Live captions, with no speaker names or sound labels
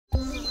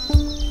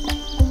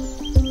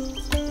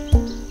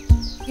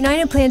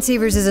United Plant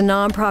Savers is a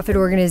nonprofit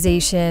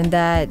organization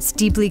that's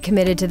deeply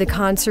committed to the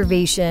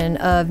conservation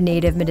of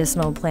native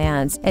medicinal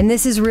plants. And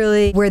this is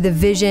really where the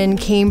vision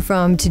came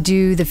from to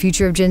do the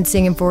Future of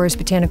Ginseng and Forest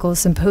Botanicals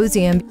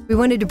Symposium. We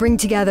wanted to bring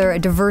together a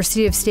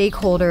diversity of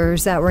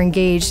stakeholders that were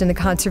engaged in the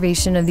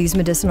conservation of these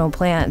medicinal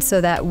plants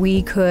so that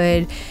we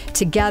could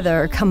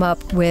together come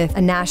up with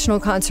a national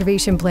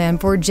conservation plan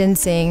for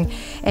ginseng,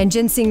 and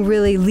ginseng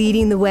really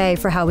leading the way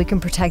for how we can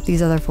protect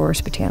these other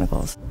forest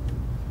botanicals.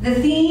 The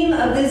theme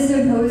of this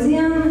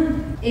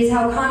symposium is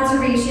how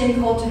conservation,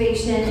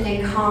 cultivation,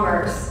 and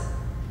commerce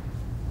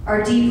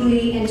are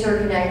deeply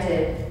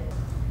interconnected.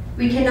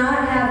 We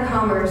cannot have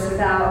commerce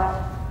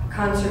without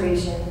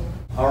conservation.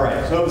 All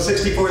right, so the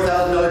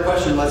 $64,000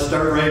 question, let's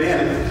start right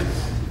in.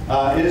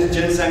 Is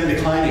ginseng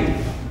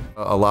declining?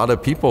 A lot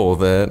of people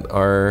that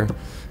are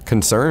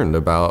concerned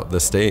about the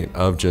state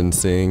of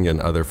ginseng and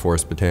other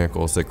forest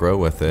botanicals that grow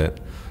with it.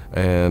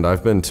 And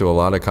I've been to a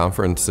lot of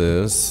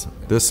conferences.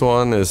 This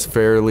one is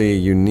fairly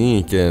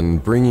unique in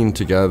bringing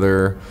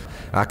together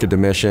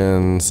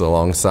academicians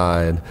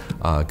alongside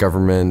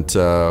government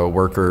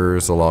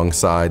workers,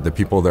 alongside the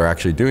people that are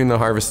actually doing the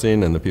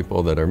harvesting and the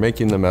people that are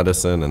making the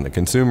medicine and the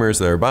consumers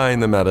that are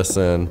buying the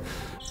medicine.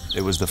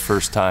 It was the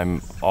first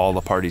time all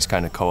the parties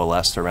kind of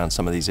coalesced around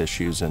some of these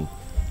issues and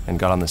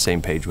got on the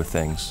same page with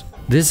things.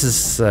 This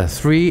is a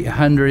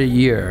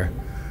 300-year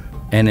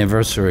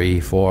anniversary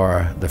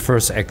for the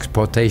first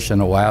exportation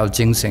of wild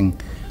ginseng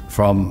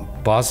from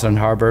Boston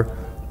Harbor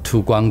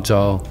to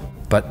Guangzhou.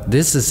 But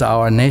this is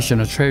our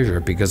national treasure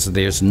because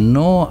there's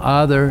no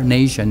other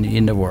nation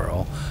in the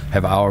world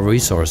have our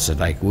resources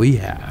like we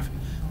have.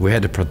 We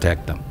had to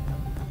protect them.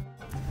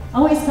 I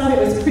always thought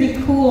it was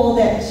pretty cool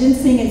that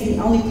ginseng is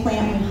the only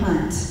plant we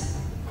hunt.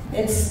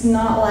 It's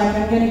not like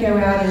I'm going to go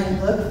out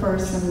and look for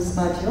some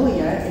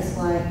spigelia. It's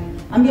like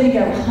I'm going to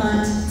go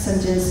hunt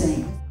some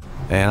ginseng.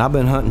 And I've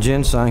been hunting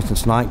ginseng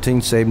since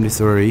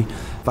 1973.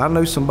 If I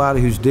know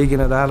somebody who's digging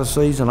it out of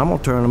season, I'm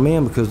gonna turn them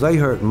in because they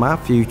hurt my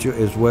future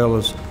as well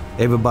as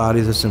everybody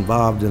that's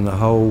involved in the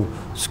whole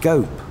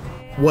scope.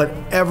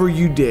 Whatever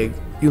you dig,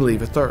 you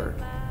leave a third.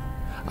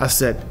 I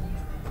said,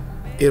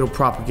 it'll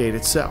propagate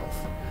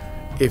itself.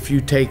 If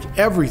you take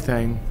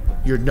everything,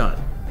 you're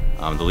done.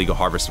 The legal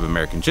harvest of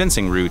American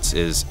ginseng roots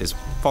is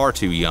far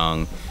too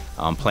young.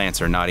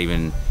 Plants are not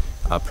even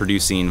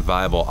producing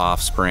viable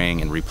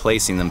offspring and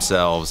replacing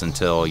themselves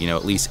until,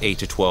 at least 8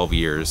 to 12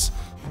 years.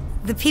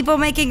 The people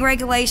making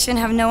regulation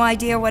have no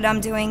idea what I'm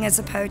doing as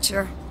a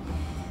poacher.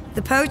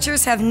 The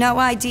poachers have no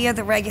idea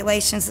the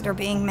regulations that are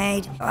being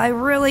made. I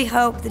really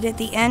hope that at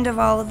the end of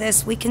all of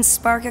this, we can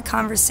spark a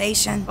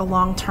conversation. A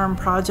long-term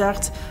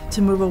project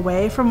to move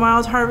away from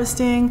wild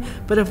harvesting,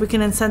 but if we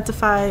can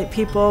incentivize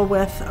people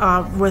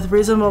with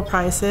reasonable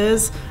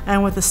prices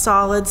and with a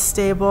solid,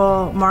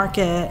 stable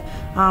market,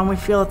 we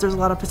feel that there's a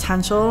lot of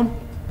potential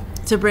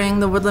to bring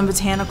the woodland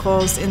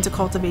botanicals into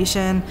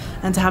cultivation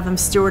and to have them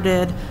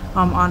stewarded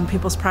on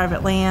people's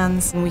private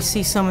lands. And we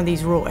see some of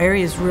these rural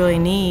areas really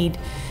need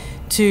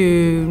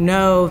to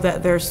know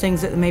that there's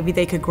things that maybe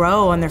they could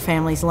grow on their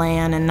family's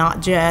land and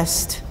not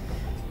just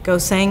go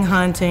ginseng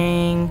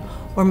hunting,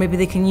 or maybe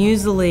they can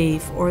use the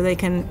leaf, or they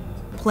can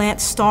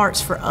plant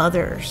starts for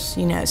others,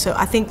 So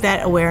I think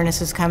that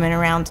awareness is coming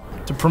around.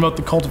 To promote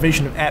the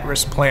cultivation of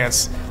at-risk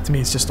plants, to me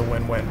it's just a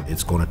win-win.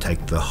 It's going to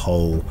take the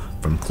whole,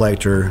 from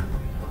collector,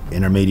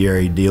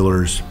 intermediary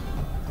dealers,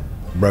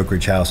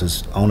 brokerage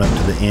houses, on up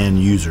to the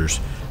end users,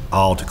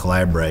 all to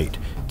collaborate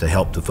to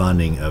help the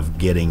funding of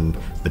getting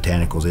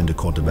botanicals into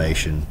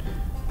cultivation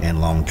and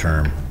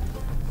long-term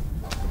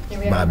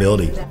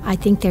viability. I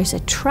think there's a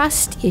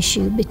trust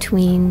issue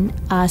between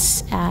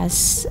us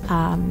as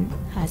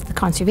the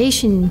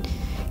conservation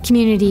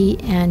community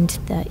and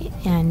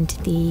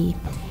the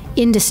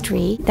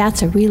industry.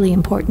 That's a really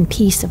important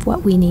piece of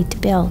what we need to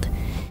build.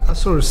 I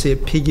sort of see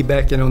it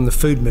piggybacking on the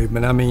food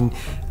movement. I mean,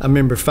 I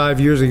remember 5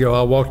 years ago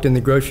I walked in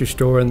the grocery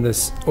store and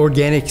this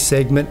organic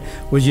segment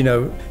was,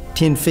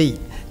 10 feet.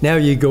 Now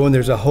you go and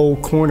there's a whole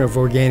corner of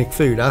organic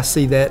food. I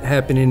see that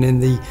happening in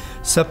the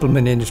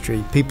supplement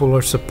industry. People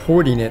are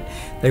supporting it.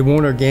 They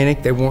want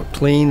organic, they want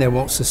clean, they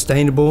want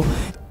sustainable.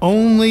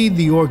 Only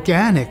the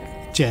organic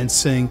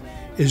ginseng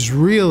is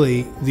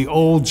really the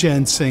old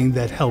ginseng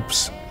that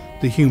helps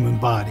the human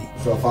body.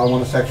 So if I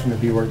want a section to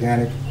be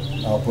organic,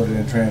 I'll put it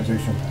in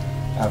transition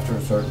after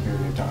a certain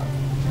period of time.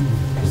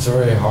 It's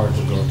very hard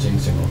to grow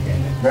ginseng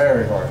organic.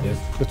 Very hard.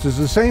 It's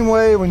the same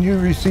way when you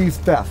receive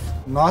theft.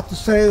 Not to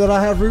say that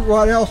I have root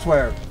rot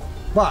elsewhere,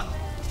 but,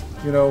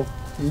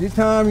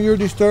 anytime you're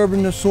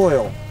disturbing the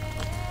soil,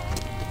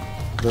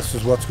 this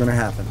is what's going to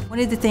happen. One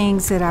of the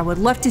things that I would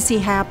love to see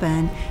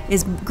happen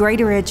is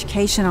greater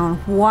education on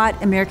what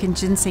American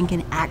ginseng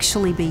can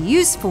actually be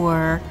used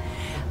for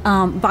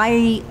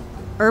by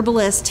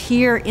herbalists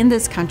here in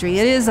this country.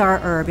 It is our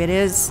herb. It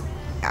is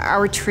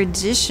our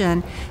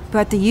tradition,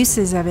 but the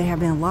uses of it have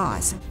been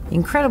lost. The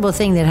incredible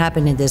thing that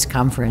happened at this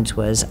conference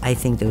was, I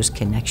think, those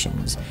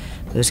connections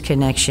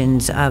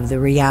of the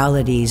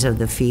realities of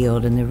the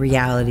field and the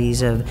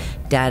realities of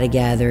data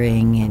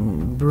gathering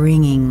and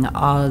bringing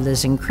all of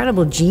this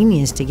incredible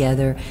genius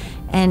together,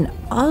 and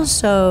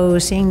also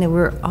seeing that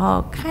we're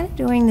all kind of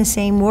doing the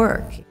same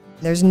work.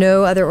 There's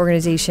no other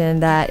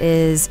organization that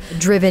is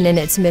driven in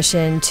its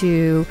mission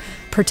to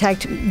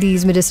protect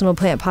these medicinal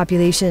plant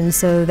populations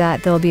so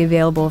that they'll be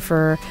available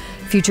for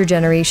future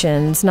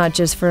generations, not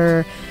just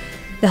for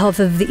the health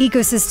of the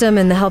ecosystem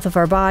and the health of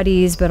our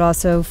bodies, but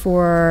also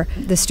for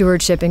the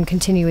stewardship and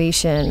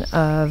continuation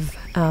of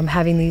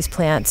having these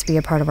plants be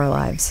a part of our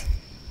lives.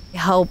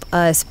 Help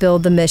us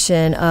build the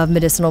mission of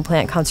medicinal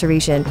plant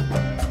conservation.